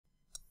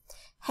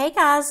Hey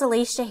guys,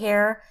 Alicia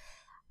here.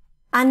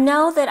 I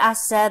know that I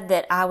said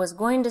that I was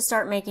going to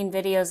start making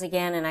videos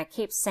again, and I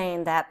keep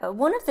saying that, but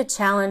one of the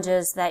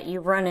challenges that you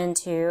run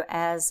into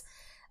as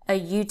a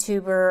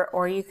YouTuber,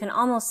 or you can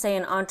almost say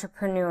an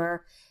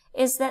entrepreneur,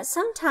 is that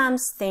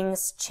sometimes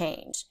things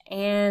change.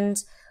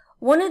 And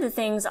one of the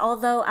things,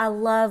 although I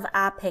love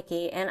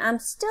iPicky, and I'm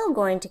still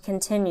going to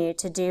continue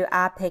to do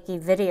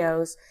iPicky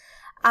videos,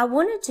 I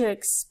wanted to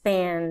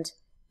expand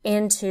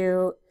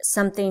into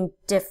something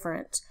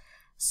different.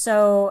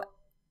 So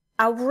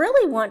I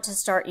really want to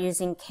start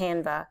using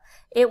Canva.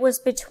 It was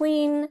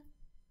between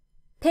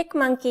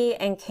PicMonkey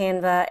and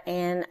Canva,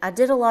 and I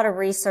did a lot of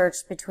research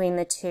between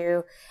the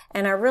two,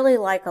 and I really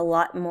like a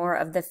lot more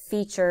of the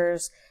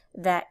features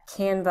that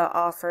Canva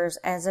offers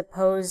as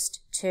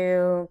opposed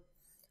to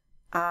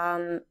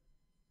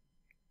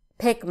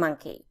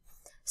PicMonkey.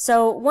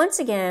 So once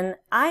again,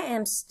 I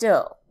am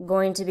still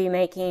going to be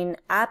making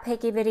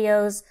iPicky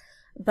videos,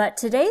 but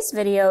today's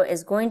video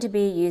is going to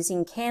be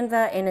using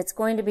Canva, and it's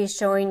going to be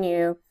showing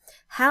you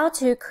how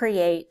to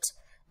create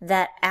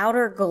that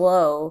outer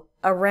glow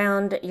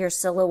around your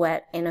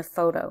silhouette in a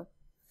photo.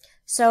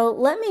 So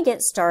let me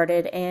get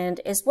started, and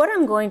what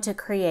I'm going to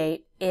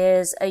create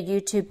is a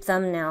YouTube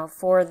thumbnail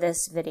for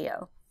this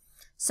video.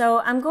 So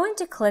I'm going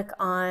to click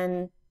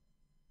on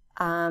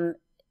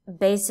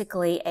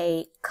basically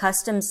a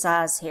custom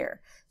size here.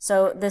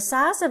 So the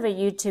size of a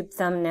YouTube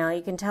thumbnail,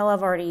 you can tell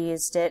I've already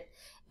used it,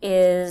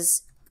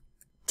 is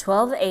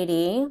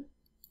 1280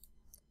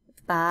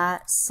 by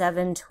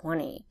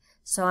 720.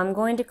 So I'm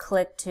going to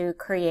click to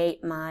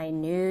create my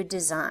new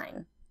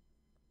design.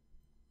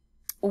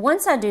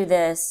 Once I do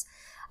this,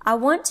 I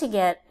want to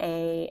get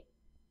a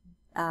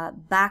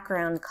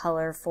background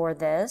color for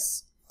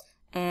this.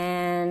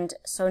 And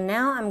so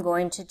now I'm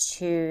going to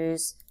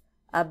choose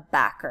a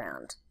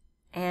background.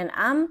 And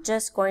I'm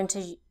just going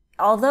to,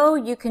 although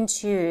you can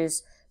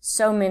choose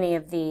so many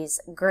of these,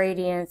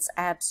 gradients,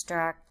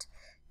 abstract,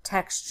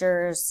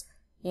 textures,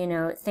 you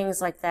know,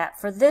 things like that.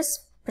 For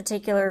this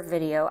particular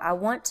video, I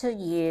want to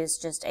use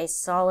just a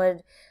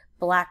solid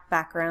black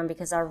background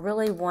because I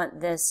really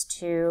want this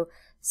to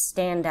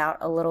stand out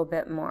a little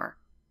bit more.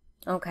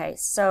 Okay,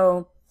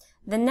 so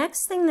the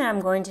next thing that I'm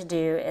going to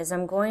do is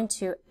I'm going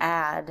to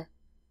add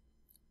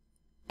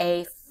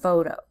a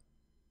photo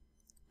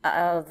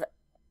of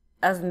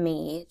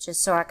me,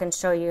 just so I can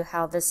show you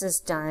how this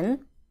is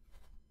done.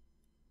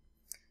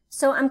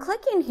 So I'm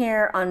clicking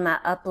here on my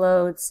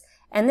uploads,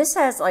 and this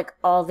has like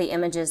all the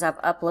images I've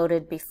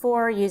uploaded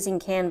before using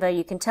Canva.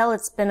 You can tell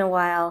it's been a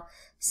while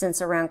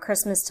since around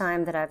Christmas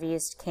time that I've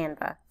used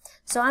Canva.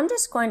 So I'm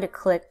just going to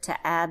click to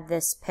add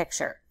this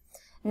picture.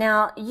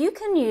 Now you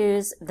can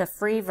use the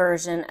free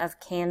version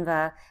of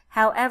Canva.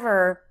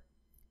 However,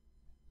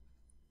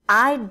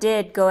 I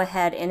did go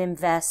ahead and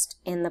invest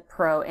in the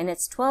Pro, and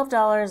it's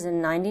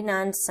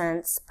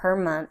 $12.99 per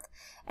month.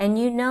 And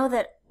you know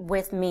that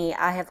with me,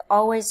 I have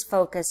always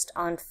focused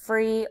on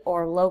free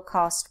or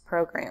low-cost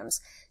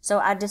programs. So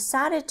I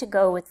decided to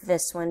go with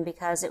this one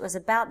because it was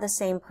about the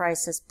same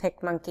price as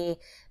PicMonkey,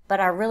 but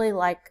I really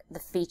like the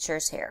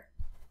features here.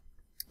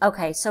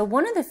 Okay, so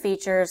one of the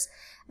features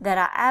that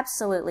I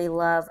absolutely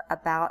love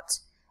about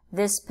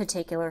this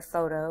particular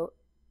photo,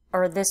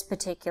 or this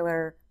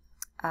particular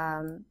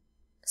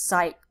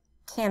site,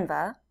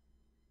 Canva,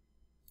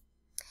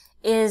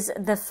 is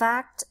the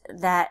fact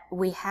that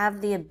we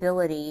have the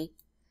ability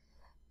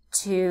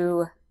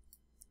to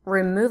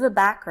remove a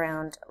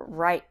background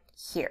right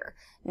here.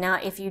 Now,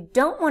 if you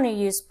don't want to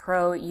use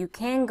Pro, you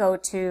can go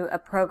to a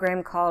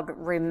program called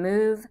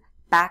Remove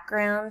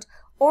Background,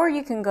 or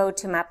you can go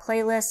to my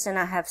playlist, and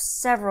I have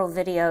several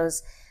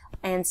videos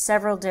and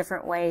several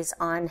different ways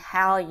on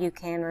how you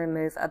can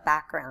remove a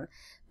background.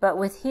 But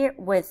with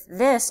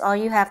this, all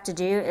you have to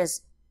do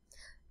is,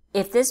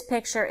 if this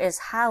picture is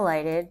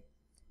highlighted,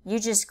 you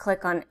just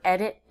click on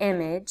Edit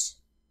Image,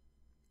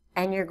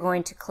 and you're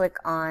going to click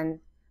on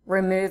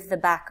Remove the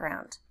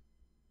Background.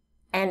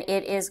 And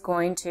it is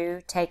going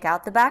to take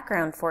out the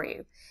background for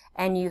you.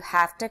 And you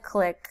have to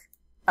click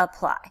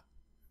Apply.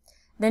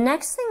 The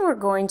next thing we're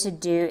going to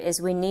do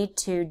is we need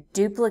to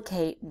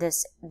duplicate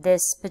this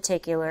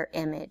particular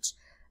image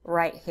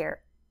right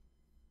here.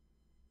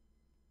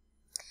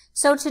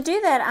 So to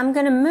do that, I'm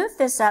going to move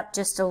this up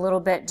just a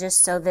little bit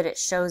just so that it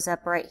shows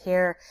up right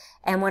here.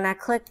 And when I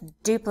click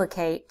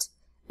duplicate,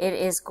 it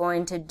is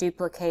going to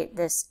duplicate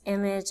this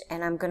image,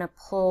 and I'm going to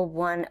pull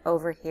one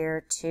over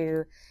here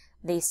to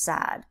the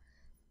side.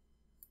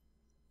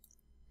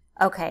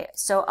 Okay,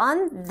 so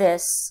on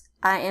this,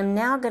 I am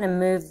now going to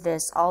move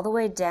this all the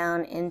way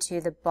down into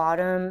the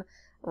bottom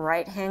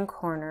right-hand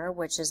corner,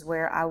 which is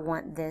where I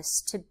want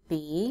this to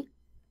be.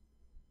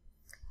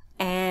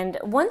 And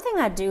one thing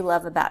I do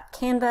love about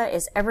Canva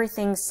is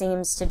everything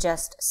seems to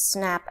just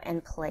snap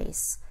in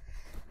place.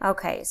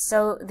 Okay,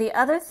 so the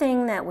other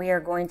thing that we are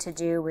going to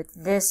do with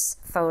this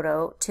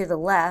photo to the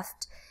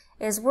left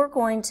is we're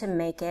going to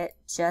make it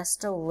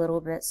just a little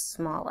bit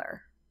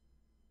smaller.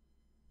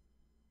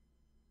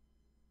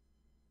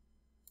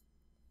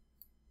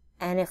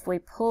 And if we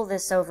pull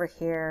this over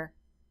here,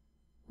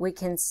 we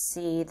can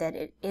see that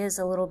it is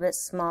a little bit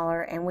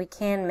smaller, and we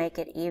can make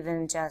it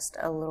even just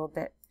a little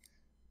bit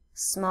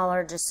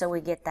smaller just so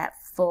we get that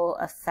full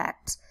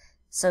effect.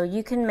 So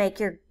you can make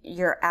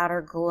your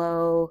outer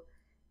glow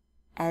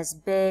as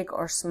big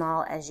or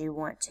small as you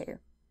want to.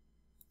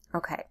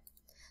 Okay,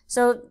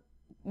 so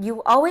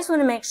you always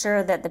want to make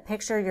sure that the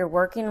picture you're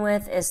working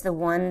with is the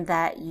one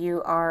that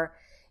you are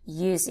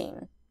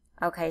using.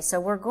 Okay, so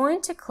we're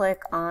going to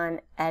click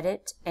on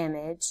Edit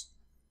Image.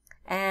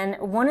 And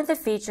one of the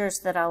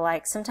features that I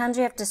like, sometimes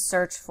you have to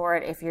search for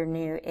it if you're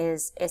new,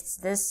 is it's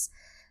this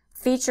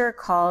feature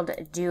called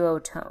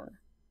Duotone.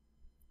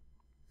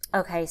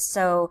 Okay,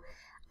 so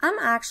I'm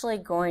actually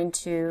going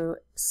to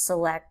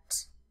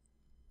select,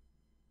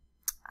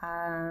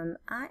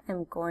 I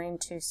am going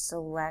to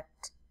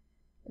select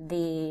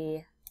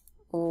the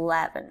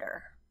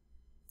lavender.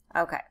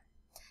 Okay,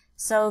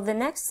 so the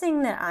next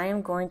thing that I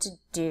am going to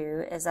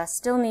do is I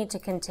still need to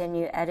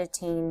continue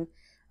editing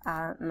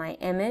my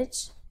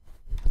image.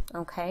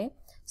 Okay,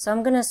 so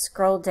I'm going to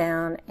scroll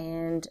down,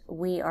 and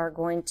we are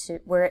going to,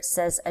 where it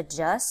says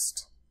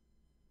adjust,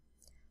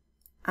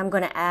 I'm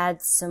going to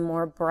add some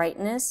more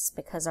brightness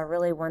because I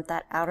really want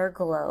that outer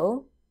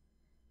glow.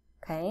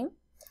 Okay,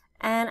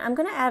 and I'm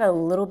going to add a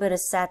little bit of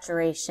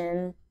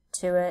saturation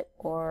to it,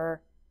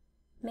 or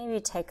maybe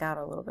take out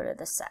a little bit of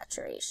the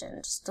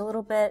saturation, just a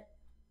little bit.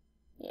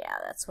 Yeah,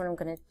 that's what I'm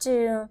going to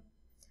do.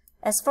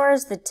 As far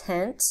as the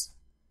tint,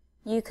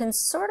 you can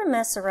sort of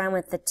mess around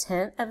with the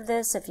tint of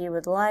this if you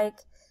would like,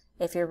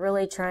 if you're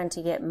really trying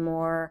to get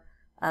more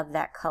of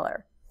that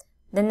color.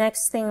 The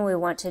next thing we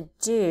want to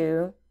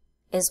do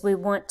is we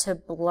want to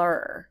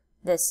blur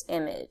this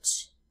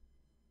image.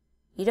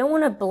 You don't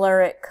want to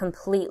blur it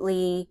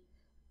completely,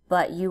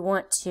 but you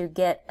want to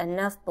get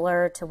enough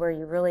blur to where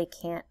you really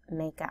can't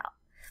make out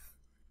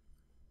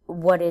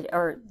what it,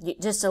 or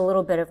just a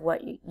little bit of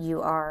what you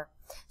are.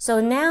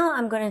 So now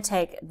I'm going to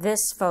take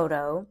this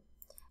photo,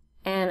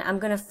 and I'm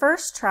going to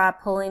first try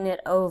pulling it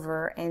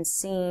over and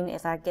seeing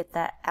if I get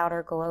that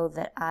outer glow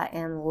that I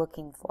am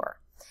looking for.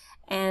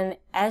 And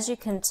as you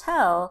can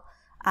tell,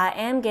 I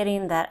am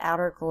getting that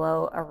outer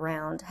glow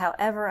around.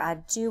 However, I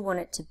do want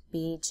it to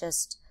be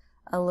just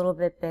a little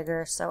bit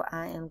bigger, so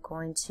I am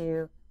going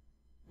to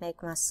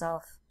make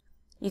myself...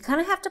 You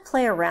kind of have to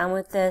play around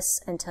with this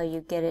until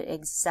you get it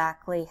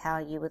exactly how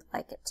you would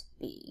like it to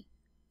be.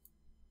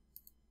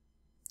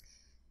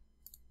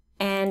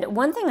 And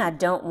one thing I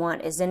don't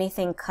want is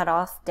anything cut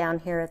off down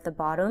here at the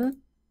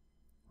bottom.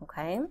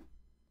 Okay,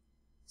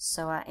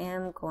 so I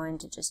am going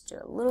to just do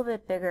a little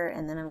bit bigger,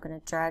 and then I'm going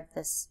to drag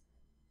this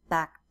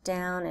back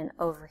down and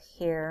over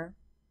here.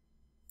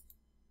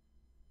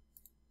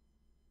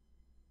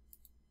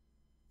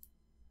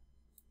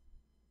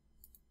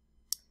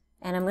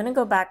 And I'm going to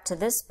go back to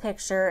this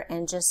picture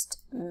and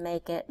just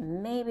make it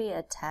maybe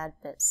a tad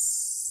bit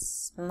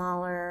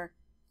smaller.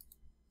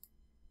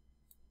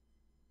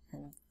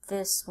 And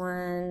this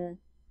one,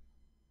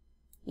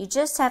 you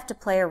just have to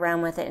play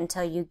around with it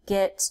until you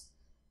get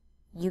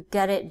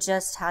it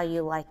just how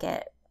you like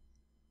it.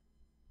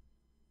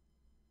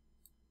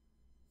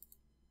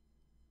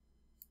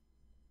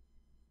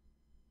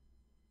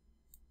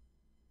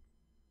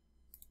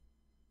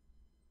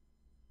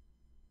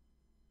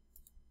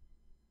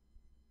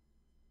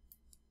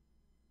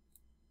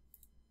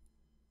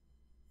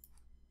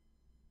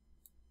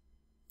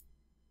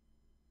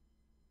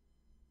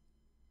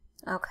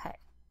 Okay.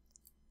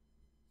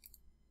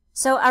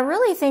 So I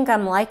really think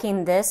I'm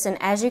liking this,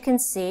 and as you can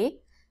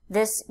see,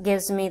 this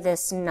gives me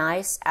this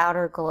nice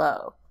outer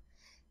glow.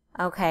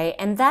 Okay,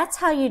 and that's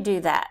how you do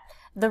that.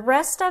 The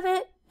rest of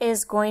it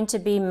is going to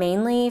be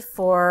mainly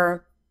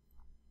for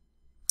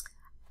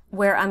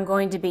where I'm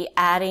going to be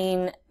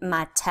adding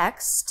my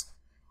text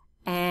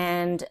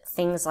and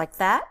things like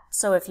that.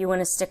 So if you want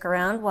to stick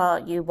around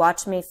while you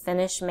watch me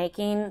finish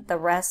making the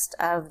rest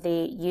of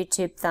the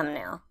YouTube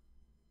thumbnail.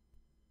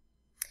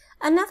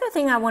 Another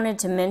thing I wanted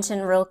to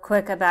mention real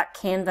quick about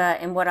Canva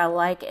and what I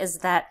like is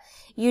that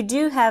you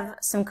do have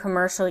some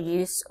commercial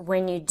use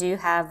when you do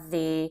have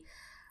the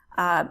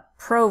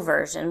Pro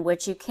version,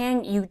 which you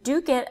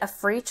do get a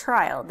free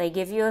trial. They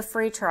give you a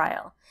free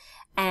trial,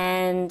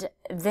 and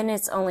then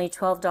it's only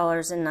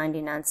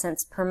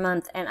 $12.99 per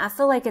month, and I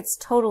feel like it's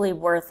totally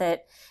worth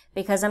it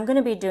because I'm going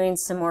to be doing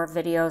some more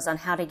videos on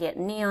how to get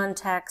neon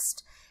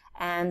text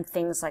and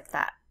things like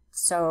that.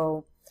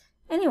 So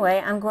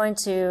anyway, I'm going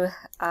to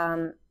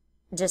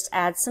just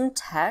add some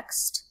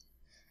text,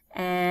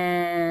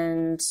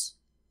 and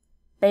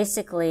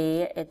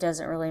basically it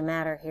doesn't really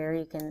matter here.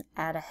 You can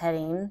add a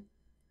heading,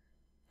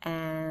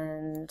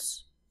 and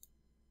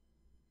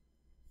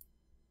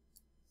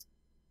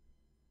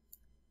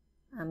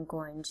I'm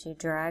going to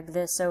drag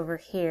this over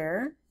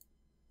here,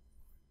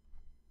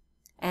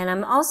 and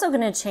I'm also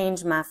going to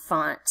change my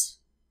font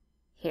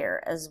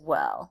here as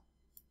well.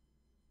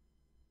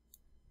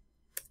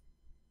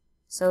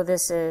 So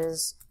this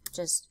is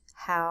just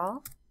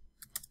how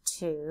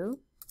to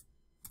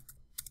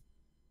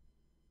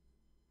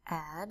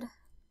add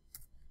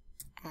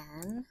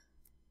an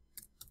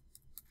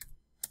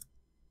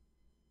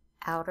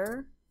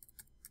outer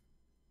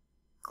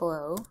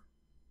glow.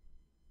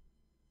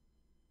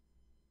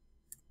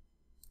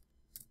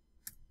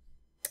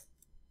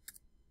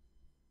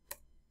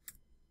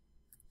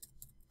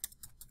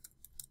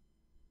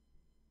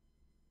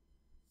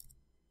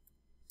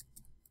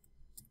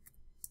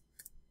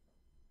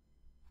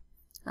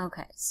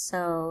 Okay,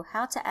 so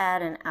how to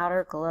add an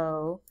outer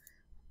glow.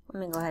 Let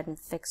me go ahead and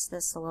fix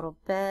this a little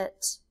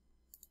bit.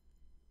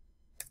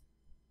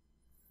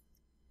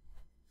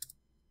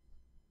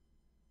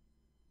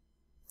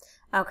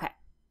 Okay,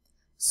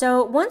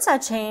 so once I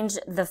change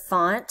the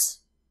font,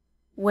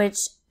 which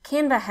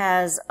Canva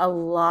has a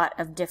lot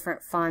of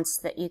different fonts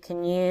that you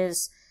can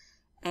use,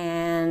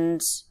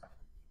 and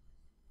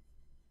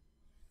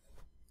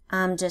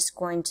I'm just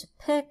going to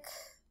pick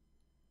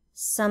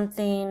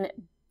something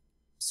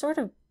sort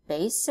of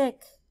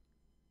basic.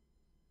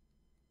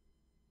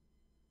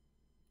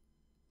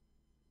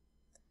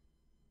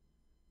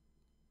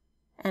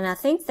 And I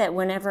think that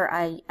whenever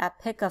I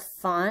pick a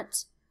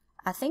font,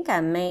 I think I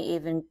may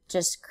even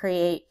just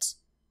create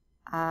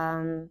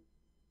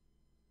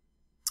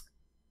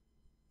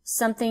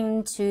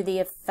something to the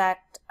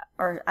effect,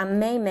 or I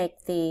may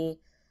make the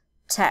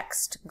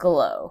text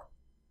glow.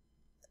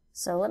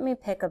 So let me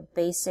pick a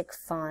basic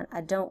font.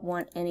 I don't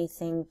want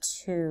anything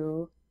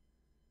too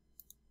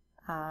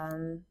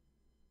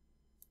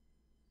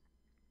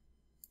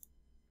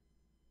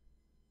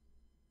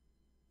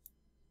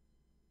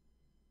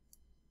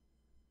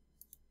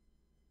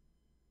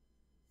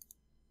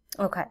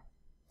okay.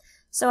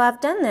 So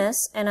I've done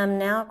this, and I'm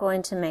now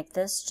going to make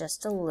this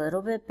just a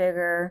little bit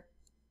bigger.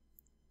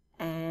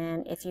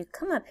 And if you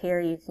come up here,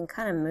 you can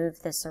kind of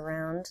move this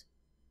around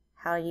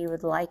how you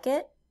would like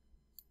it.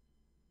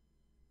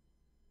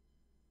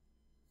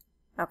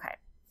 Okay.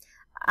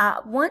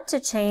 I want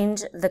to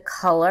change the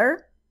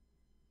color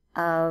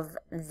of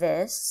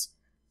this.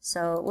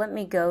 So let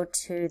me go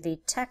to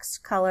the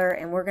text color,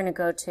 and we're going to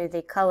go to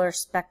the color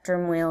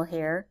spectrum wheel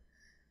here.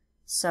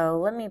 So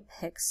let me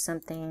pick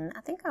something.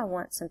 I think I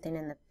want something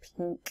in the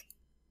pink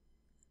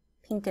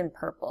and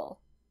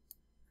purple.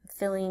 I'm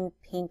feeling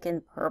pink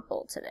and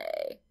purple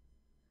today.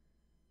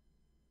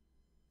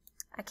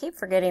 I keep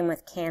forgetting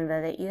with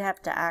Canva that you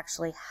have to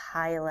actually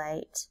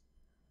highlight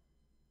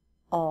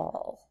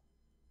all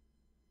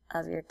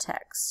of your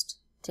text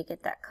to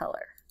get that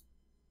color.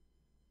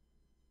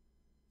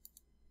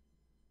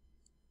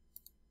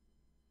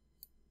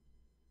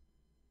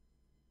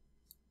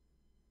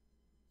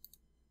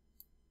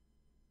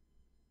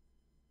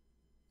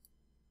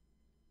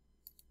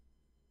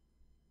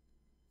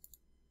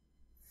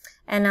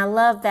 And I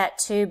love that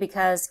too,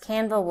 because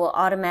Canva will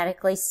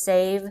automatically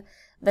save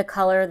the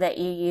color that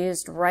you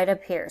used right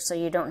up here, so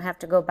you don't have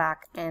to go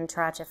back and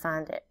try to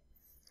find it.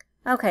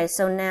 Okay,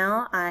 so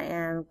now I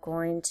am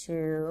going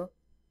to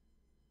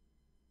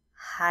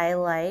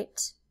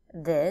highlight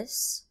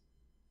this,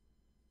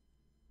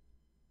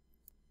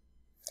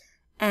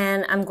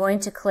 and I'm going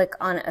to click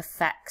on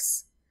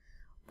Effects.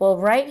 Well,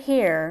 right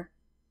here,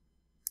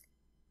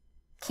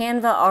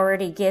 Canva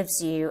already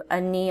gives you a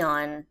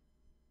neon.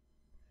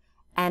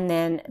 And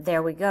then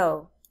there we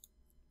go.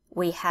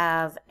 We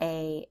have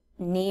a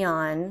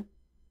neon.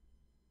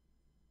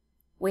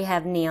 We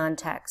have neon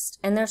text.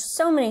 And there's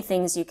so many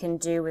things you can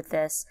do with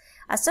this.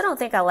 I still don't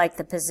think I like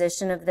the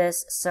position of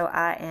this, so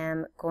I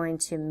am going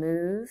to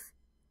move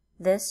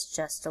this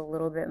just a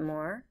little bit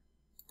more.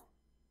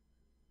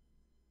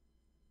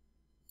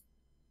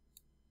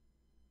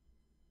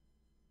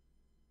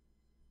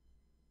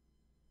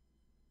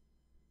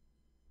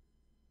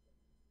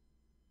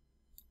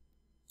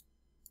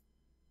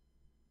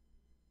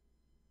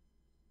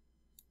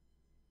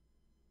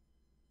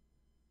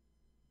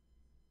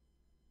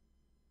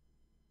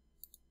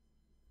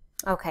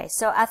 Okay,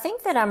 so I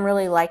think that I'm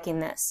really liking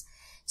this.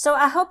 So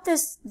I hope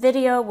this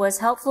video was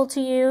helpful to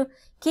you.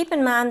 Keep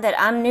in mind that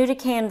I'm new to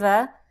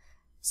Canva,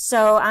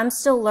 so I'm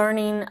still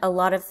learning a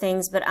lot of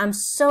things, but I'm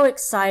so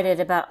excited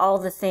about all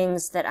the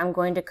things that I'm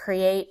going to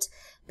create,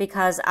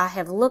 because I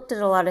have looked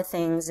at a lot of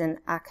things and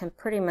I can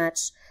pretty much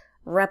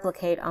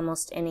replicate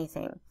almost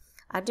anything.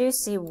 I do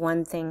see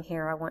one thing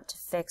here I want to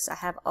fix. I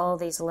have all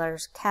these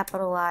letters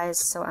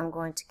capitalized, so I'm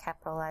going to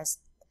capitalize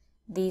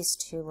these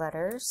two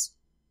letters.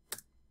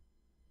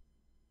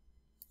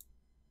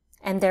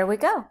 And there we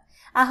go.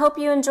 I hope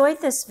you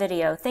enjoyed this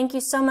video. Thank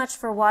you so much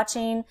for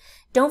watching.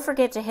 Don't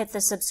forget to hit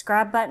the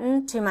subscribe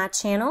button to my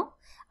channel.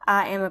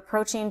 I am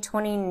approaching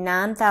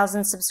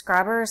 29,000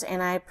 subscribers,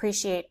 and I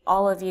appreciate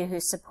all of you who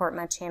support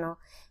my channel.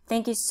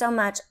 Thank you so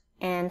much,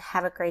 and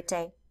have a great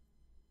day.